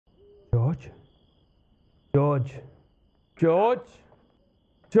George. George.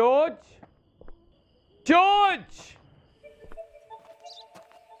 George. George.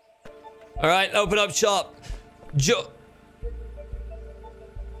 All right, open up shop.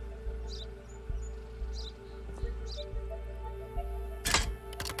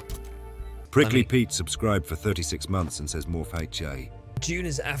 Prickly Pete subscribed for 36 months and says Morf HA. June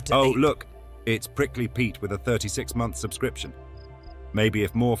is after. Oh, look. It's Prickly Pete with a 36-month subscription. Maybe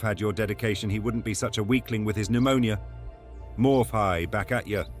if Morf had your dedication, he wouldn't be such a weakling with his pneumonia. Morf, hi, back at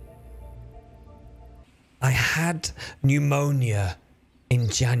ya. I had pneumonia in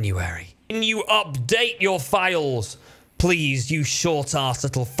January. Can you update your files, please, you short-ass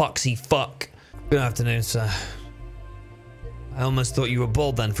little foxy fuck? Good afternoon, sir. I almost thought you were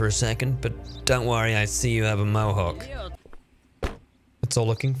bald then for a second, but don't worry, I see you have a mohawk. It's all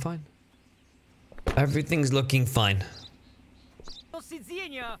looking fine. Everything's looking fine.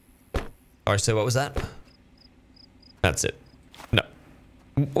 Alright, so what was that? That's it. No.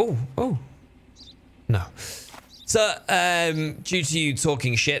 Oh. No. So, due to you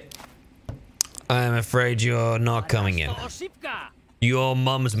talking shit, I'm afraid you're not coming in. Your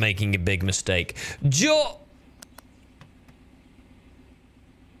mum's making a big mistake.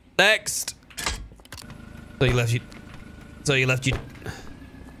 Next. So you left you.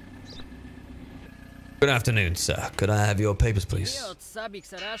 Good afternoon, sir. Could I have your papers, please?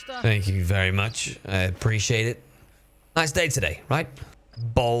 Thank you very much. I appreciate it. Nice day today, right?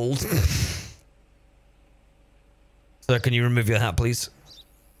 Bold. Sir, can you remove your hat, please?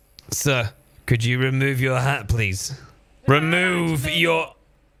 Sir, could you remove your hat, please? Remove your...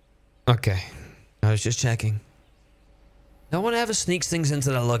 Okay. I was just checking. No one ever sneaks things into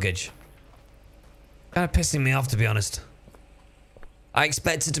their luggage. Kind of pissing me off, to be honest. I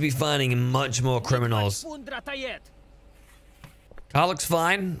expected to be finding much more criminals. Car looks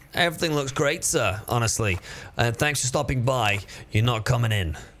fine. Everything looks great, sir, honestly. Thanks for stopping by. You're not coming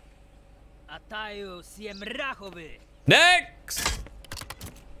in. Next!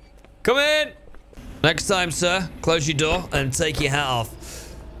 Come in! Next time, sir, close your door and take your hat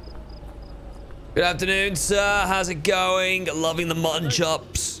off. Good afternoon, sir. How's it going? Loving the mutton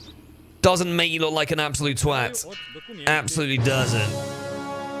chops. Doesn't make you look like an absolute twat. Absolutely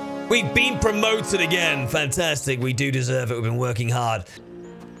doesn't. We've been promoted again. Fantastic. We do deserve it. We've been working hard.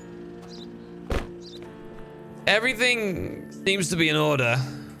 Everything seems to be in order.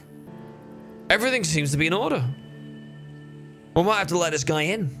 Everything seems to be in order. We might have to let this guy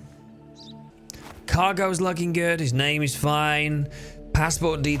in. Cargo's looking good. His name is fine.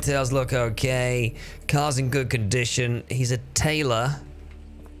 Passport details look okay. Car's in good condition. He's a tailor.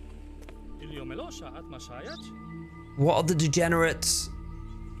 What are the degenerates?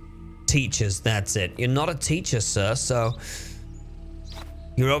 Teachers, that's it. You're not a teacher, sir, so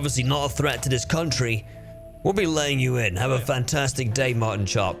you're obviously not a threat to this country. We'll be laying you in. Have a fantastic day, mutton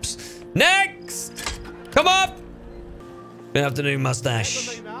chops. Next! Come up! Good afternoon,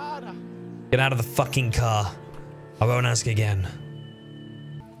 mustache. Get out of the fucking car. I won't ask again.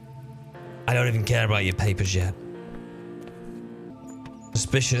 I don't even care about your papers yet.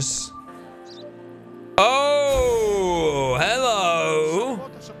 Suspicious. Oh, hello.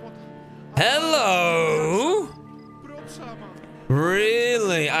 Hello.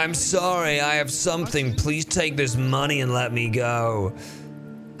 Really? I'm sorry. I have something. Please take this money and let me go.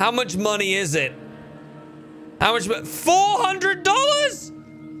 How much money is it? How much? $400?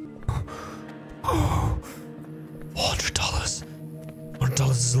 $400.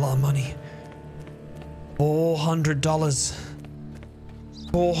 $400 is a lot of money. $400.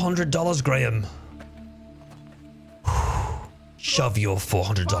 $400, Graham. Shove your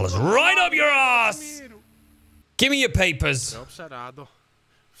 $400 right up your ass! Give me your papers. Iles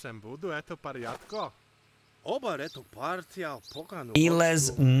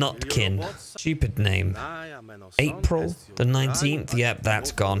Nutkin. Stupid name. April the 19th. Yep,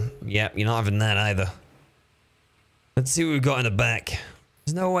 that's gone. Yep, you're not having that either. Let's see what we've got in the back.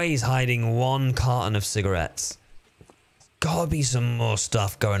 There's no way he's hiding one carton of cigarettes. Gotta be some more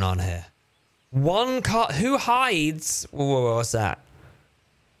stuff going on here. One cart. Who hides? Whoa, what's that?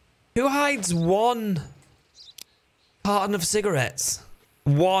 Who hides one carton of cigarettes?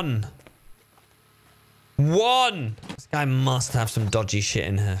 One. This guy must have some dodgy shit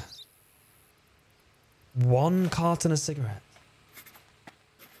in here. One carton of cigarettes.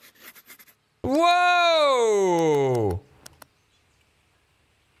 Whoa!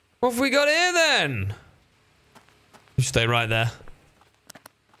 What have we got here then? You stay right there.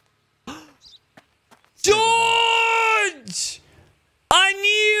 George! I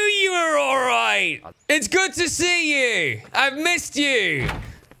knew you were alright! It's good to see you! I've missed you!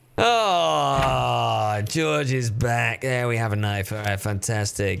 Oh, George is back. There we have a knife. All right,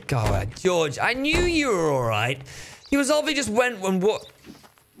 fantastic. God, George, I knew you were all right. He was obviously just went and what?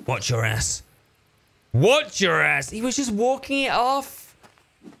 Watch your ass. Watch your ass. He was just walking it off.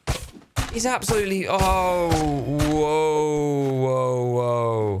 He's absolutely. Oh, whoa,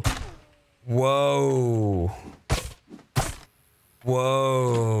 whoa, whoa,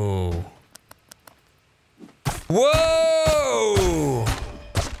 whoa, whoa,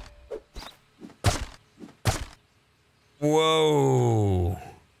 whoa.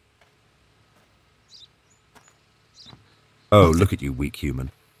 Oh, look at you, weak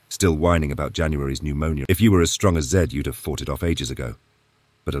human. Still whining about January's pneumonia. If you were as strong as Zed, you'd have fought it off ages ago.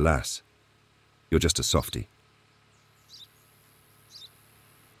 But alas, you're just a softie.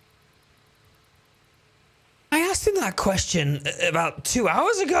 I asked him that question about 2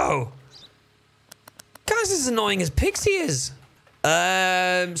 hours ago. Guy's as annoying as Pixie is.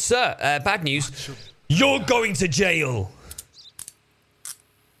 Sir, bad news. You're going to jail.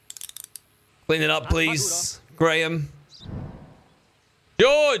 Clean it up, please, Graham.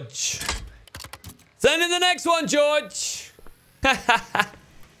 George! Send in the next one, George!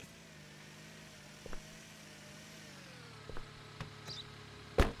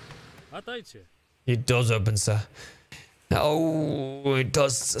 It does open, sir. Oh, it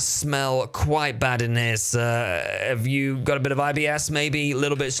does smell quite bad in here, sir. Have you got a bit of IBS, maybe? A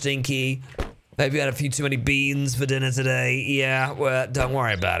little bit stinky? Maybe you had a few too many beans for dinner today? Yeah, well, don't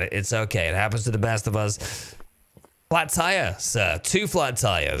worry about it. It's okay. It happens to the best of us. Flat tire, sir. 2 flat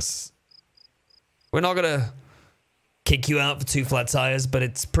tires. We're not gonna kick you out for 2 flat tires, but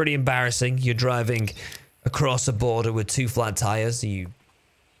it's pretty embarrassing. You're driving across a border with 2 flat tires, you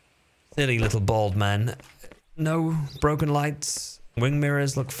silly little bald man. No broken lights. Wing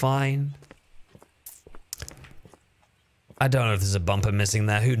mirrors look fine. I don't know if there's a bumper missing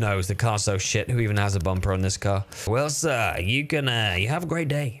there. Who knows? The car's so shit. Who even has a bumper on this car? Well, sir, you have a great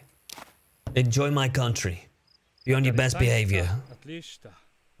day. Enjoy my country. Be on your best behavior.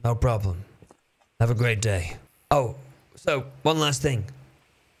 No problem. Have a great day. Oh, so one last thing.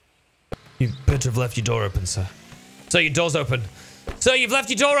 You better have left your door open, sir. Sir, your door's open. Sir, you've left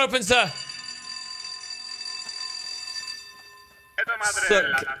your door open, sir.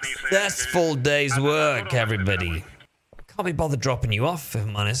 Successful day's work, everybody. Can't be bothered dropping you off, if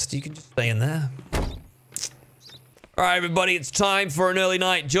I'm honest. You can just stay in there. Alright, everybody, it's time for an early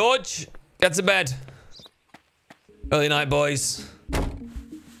night. George, get to bed. Early night, boys.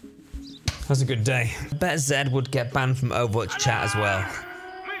 That's a good day. I bet Zed would get banned from Overwatch chat as well.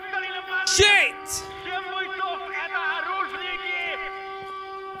 Shit!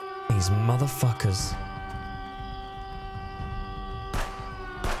 These motherfuckers.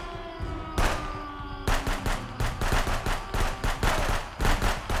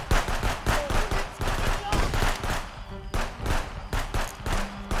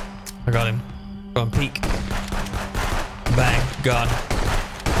 I got him. Go on, peek. Bang. Gone.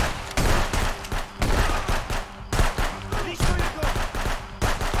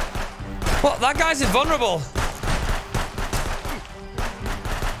 What? That guy's invulnerable.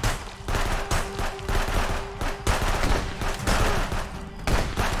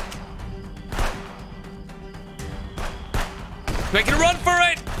 Making a run for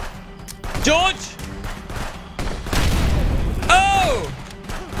it. George. Oh!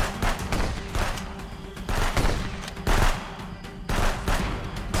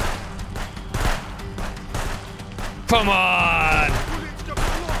 Come on!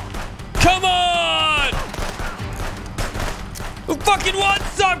 Come on! Who fucking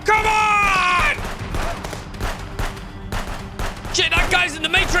wants some? Come on! Shit, that guy's in the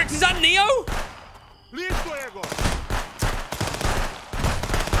Matrix. Is that Neo?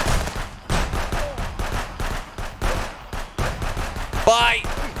 Bye.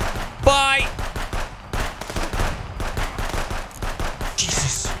 Bye.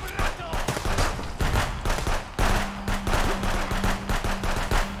 Jesus.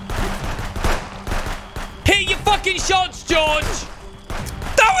 Hit your fucking shots, George.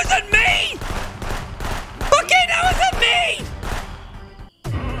 That wasn't me. Fucking, that wasn't me.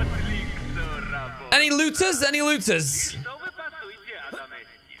 Any looters? Any looters?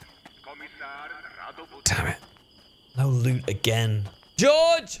 Damn it. No loot again.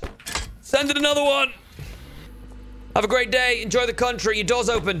 George! Send it another one! Have a great day. Enjoy the country. Your door's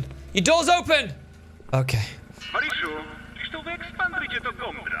open. Your door's open! Okay.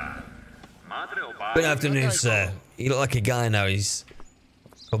 Good afternoon, sir. You look like a guy now. He's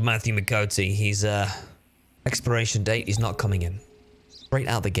called Matthew McCoty. He's, expiration date. He's not coming in. Straight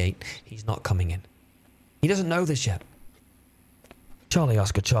out the gate. He's not coming in. He doesn't know this yet. Charlie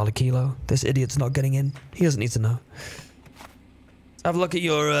Oscar, Charlie Kilo. This idiot's not getting in. He doesn't need to know. Have a look at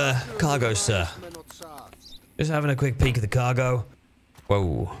your cargo, sir. Just having a quick peek at the cargo.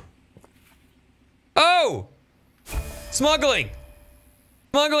 Whoa. Oh! Smuggling!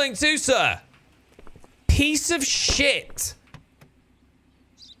 Smuggling too, sir. Piece of shit.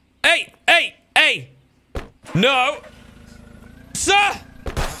 Hey, hey, hey! No! Sir!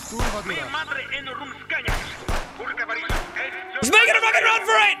 He's making a fucking run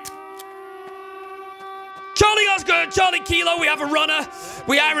for it! Charlie Oscar, Charlie Kilo, we have a runner.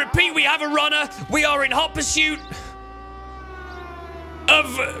 I repeat, we have a runner. We are in hot pursuit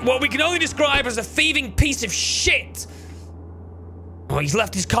of what we can only describe as a thieving piece of shit. Oh, he's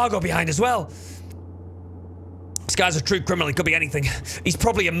left his cargo behind as well. This guy's a true criminal. He could be anything. He's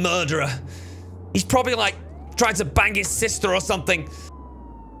probably a murderer. He's probably like trying to bang his sister or something.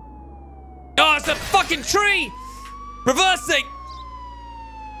 Oh, it's a fucking tree! Reversing!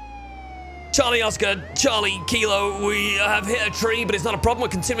 Charlie Oscar, Charlie Kilo, we have hit a tree, but it's not a problem. We're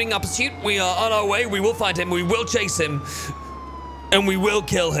continuing our pursuit. We are on our way. We will find him. We will chase him. And we will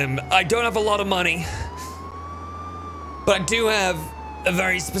kill him. I don't have a lot of money, but I do have a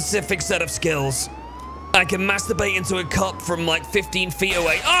very specific set of skills. I can masturbate into a cup from like 15 feet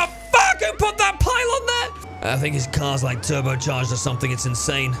away. Oh, fuck! Who put that pile on there? I think his car's like turbocharged or something. It's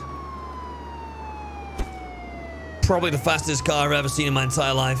insane. Probably the fastest car I've ever seen in my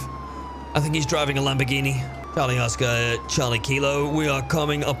entire life. I think he's driving a Lamborghini. Charlie Oscar, Charlie Kilo, we are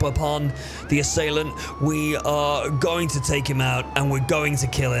coming up upon the assailant. We are going to take him out and we're going to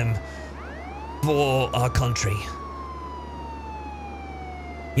kill him for our country.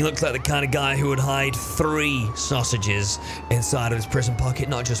 He looks like the kind of guy who would hide 3 sausages inside of his prison pocket,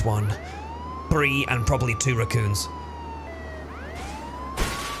 not just 1. 3 and probably 2 raccoons.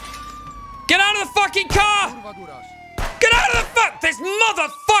 Get out of the fucking car! Get out of the fuck! This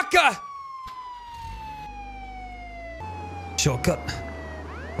motherfucker! Shortcut.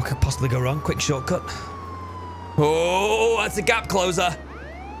 What could possibly go wrong? Quick shortcut. Oh, that's a gap closer.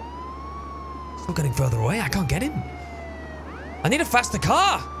 Still getting further away. I can't get him. I need a faster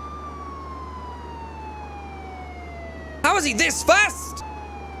car. How is he this fast?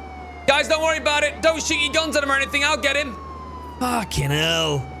 Guys, don't worry about it. Don't shoot your guns at him or anything. I'll get him. Fucking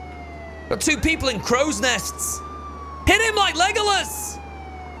hell. Got 2 people in crow's nests. Hit him like Legolas.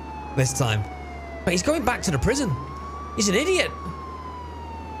 This time. But he's going back to the prison. He's an idiot.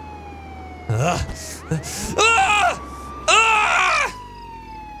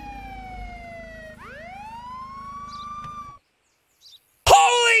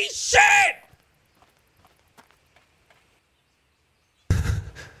 Holy shit!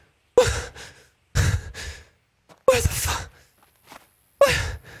 Where the fuck?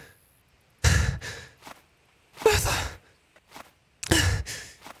 Where the...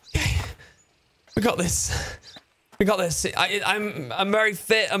 Okay. We got this. We got this. I'm very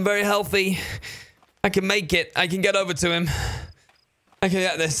fit. I'm very healthy. I can make it. I can get over to him. I can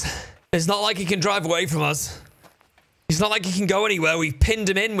get this. It's not like he can drive away from us. It's not like he can go anywhere. We've pinned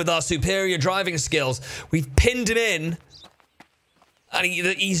him in with our superior driving skills. We've pinned him in. And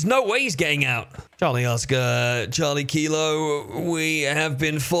he's no way he's getting out. Charlie Oscar, Charlie Kilo, we have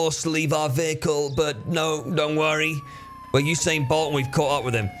been forced to leave our vehicle, but no, don't worry. We're Usain Bolt and we've caught up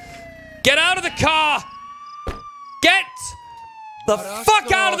with him. Get out of the car! Get the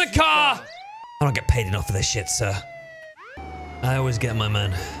fuck out of the car! I don't get paid enough for this shit, sir. I always get my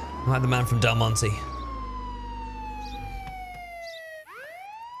man. I'm like the man from Del Monte.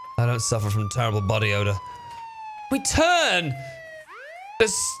 I don't suffer from terrible body odor. We turn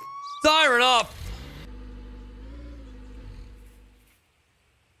the siren up.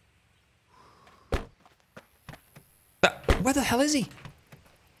 Where the hell is he?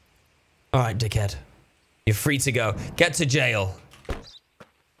 All right, dickhead. You're free to go. Get to jail.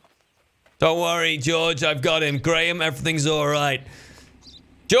 Don't worry, George. I've got him. Graham, everything's all right.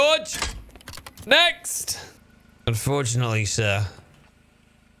 George! Next! Unfortunately, sir,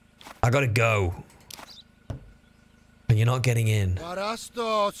 I gotta go. And you're not getting in.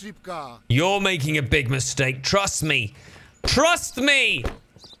 You're making a big mistake. Trust me. Trust me!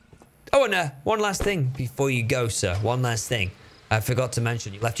 Oh, and one last thing before you go, sir. One last thing. I forgot to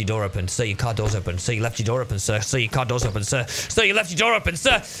mention, you left your door open. Sir, your car door's open. Sir, you left your door open, sir. Sir, your car door's open, sir. Sir, you left your door open,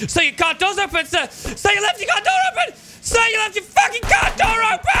 sir. Sir, your car door's open, sir. Sir, you left your car door open. Sir, you left your fucking car door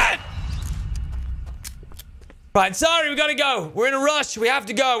open! Right, sorry, we gotta go. We're in a rush. We have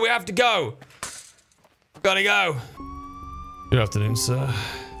to go. We have to go. Gotta go. Good afternoon, sir.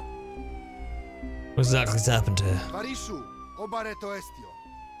 What exactly's happened here?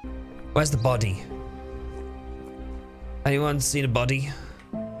 Where's the body? Anyone seen a body?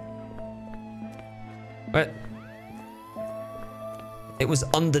 What? It was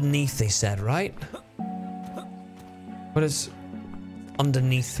underneath, they said, right? What does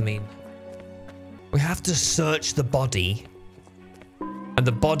underneath mean? We have to search the body. And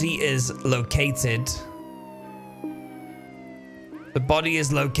the body is located. The body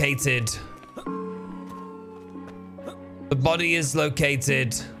is located. The body is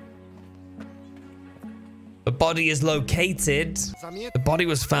located. The body is located. The body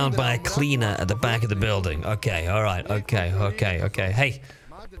was found by a cleaner at the back of the building. Okay, alright, okay. Hey.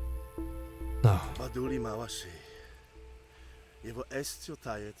 No.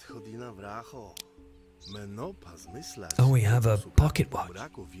 Oh, we have a pocket watch.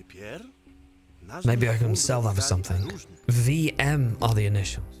 Maybe I can sell that for something. VM are the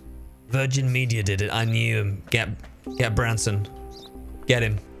initials. Virgin Media did it. I knew him. Get Branson. Get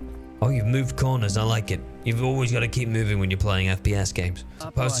him. Oh, you've moved corners. I like it. You've always got to keep moving when you're playing FPS games. I'm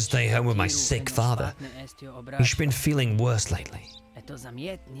supposed to stay home with my sick father. He's been feeling worse lately. The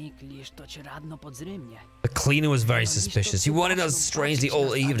cleaner was very suspicious. He wanted us strangely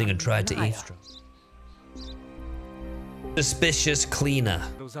all evening and tried to eavesdrop. Suspicious cleaner.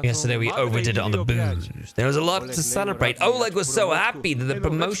 Yesterday we overdid it on the booze. There was a lot to celebrate. Oleg was so happy that the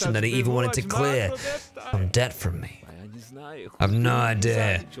promotion that he even wanted to clear some debt from me. I have no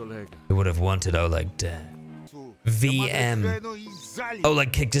idea who would have wanted Oleg dead. VM.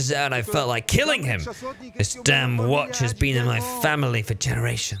 Oleg kicked us out and I felt like killing him. This damn watch has been in my family for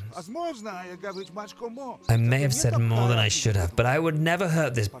generations. I may have said more than I should have, but I would never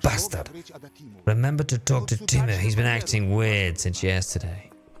hurt this bastard. Remember to talk to Timur. He's been acting weird since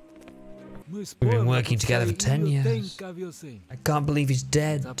yesterday. We've been working together for 10 years. I can't believe he's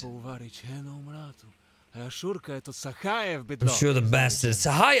dead. I'm sure the bastard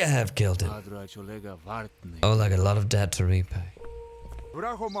Sahayev killed him. Oleg had a lot of debt to repay.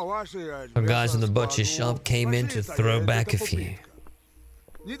 Some guys in the butcher shop came in to throw back a few.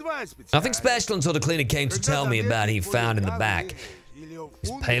 Nothing special until the cleaner came to tell me about he found in the back.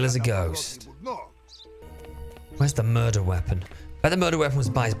 He's pale as a ghost. Where's the murder weapon? Bet the murder weapon was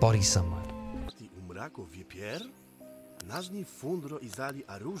by his body somewhere.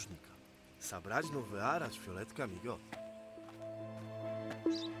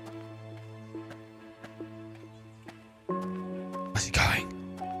 Where's he going?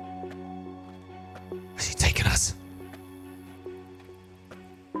 Where's he taking us?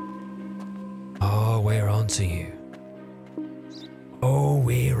 Oh, we're on to you. Oh,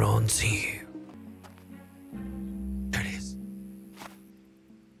 we're on to you. There it is.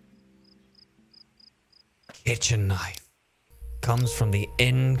 Kitchen knife. Comes from the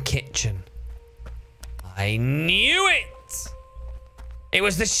inn kitchen. I knew it! It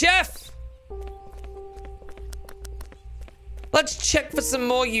was the chef! Let's check for some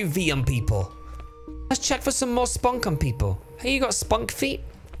more UV on people. Let's check for some more spunk on people. Hey, you got spunk feet?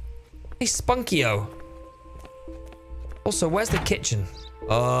 Hey, Spunkio. Also, where's the kitchen?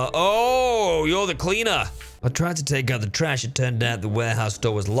 Oh, you're the cleaner. I tried to take out the trash. It turned out the warehouse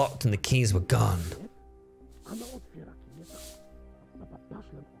door was locked and the keys were gone.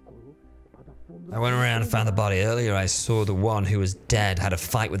 I went around and found the body. Earlier I saw the one who was dead had a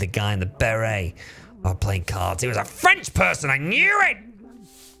fight with the guy in the beret while playing cards. He was a French person. I knew it!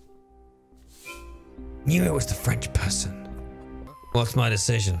 Knew it was the French person. What's my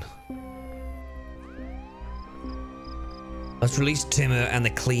decision? Let's release Timur and the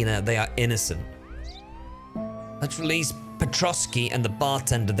cleaner. They are innocent. Let's release Petrovsky and the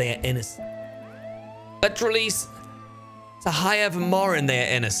bartender. They are innocent. Let's release Sahayev and Morin. They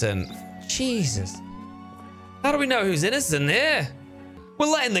are innocent. Jesus. How do we know who's innocent here? We're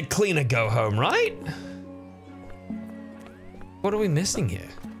letting the cleaner go home, right? What are we missing here?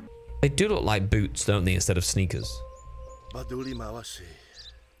 They do look like boots, don't they, instead of sneakers?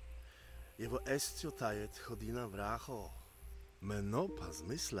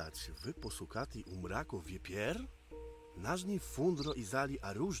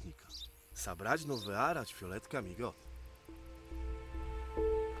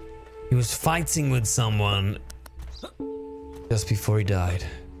 He was fighting with someone just before he died.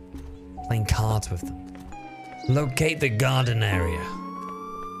 Playing cards with them. Locate the garden area.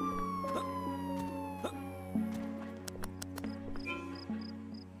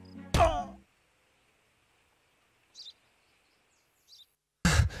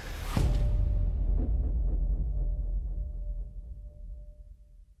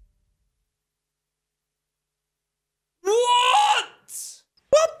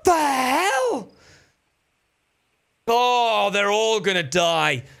 What the hell? Oh, they're all gonna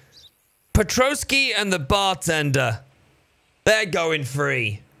die. Petrovsky and the bartender. They're going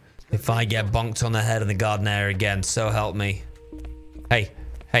free. If I get bonked on the head in the garden area again, so help me. Hey,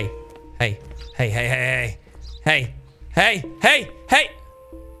 hey, hey, hey, hey, hey, hey, hey, hey, hey, hey.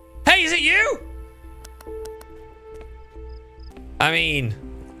 Hey, is it you? I mean,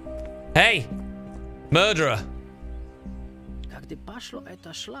 hey, murderer. When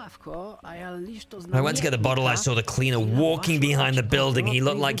I went to get the bottle, I saw the cleaner walking behind the building. He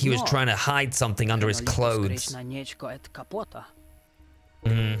looked like he was trying to hide something under his clothes.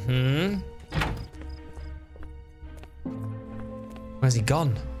 Mm-hmm. Where's he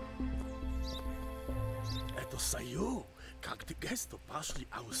gone?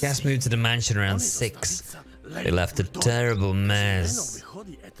 Guests moved to the mansion around 6. They left a terrible mess.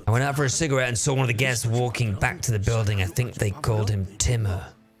 I went out for a cigarette and saw one of the guests walking back to the building. I think they called him Timur.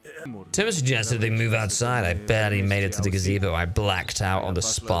 Timur suggested they move outside. I barely made it to the gazebo. I blacked out on the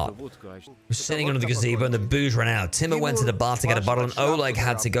spot. I was sitting under the gazebo and the booze ran out. Timur went to the bar to get a bottle and Oleg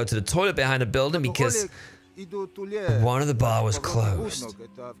had to go to the toilet behind the building because one of the bar was closed.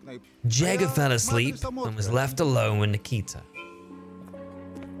 Jagger fell asleep and was left alone with Nikita.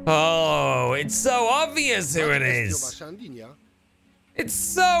 Oh, it's so obvious who it is. It's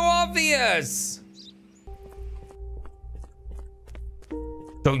so obvious.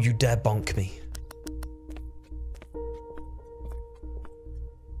 Don't you dare bonk me.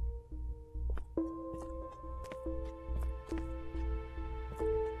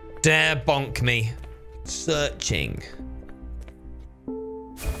 Dare bonk me. Searching.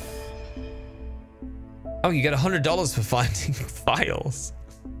 Oh, you get $100 for finding files.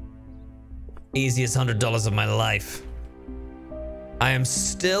 Easiest $100 of my life. I am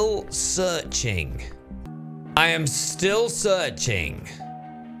still searching. I am still searching.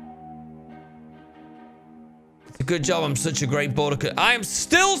 It's a good job I'm such a great border. I am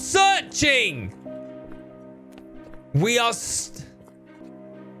still searching. We are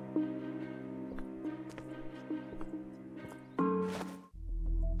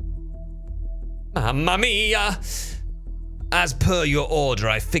Mamma mia! As per your order,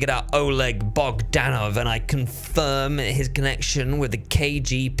 I figured out Oleg Bogdanov and I confirm his connection with the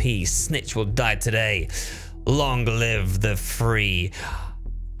KGP. Snitch will die today. Long live the free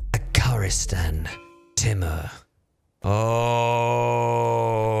Akaristan Timur. Oh.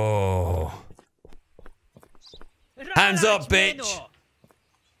 Hands up, bitch!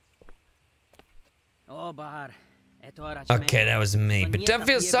 Okay, that was me, but don't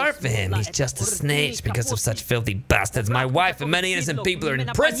feel sorry for him. He's just a snitch because of such filthy bastards. My wife and many innocent people are in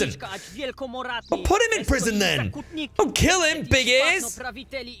prison. Well, put him in prison then. Don't kill him, big ears.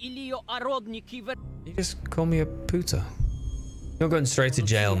 You just call me a puta. You're going straight to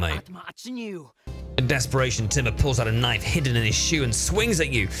jail, mate. In desperation, Timur pulls out a knife hidden in his shoe and swings at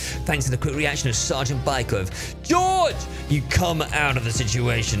you. Thanks to the quick reaction of Sergeant Bykov. George! You come out of the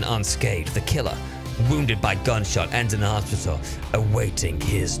situation unscathed. The killer, wounded by gunshot, ends in the hospital, awaiting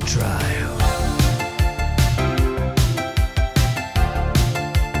his trial.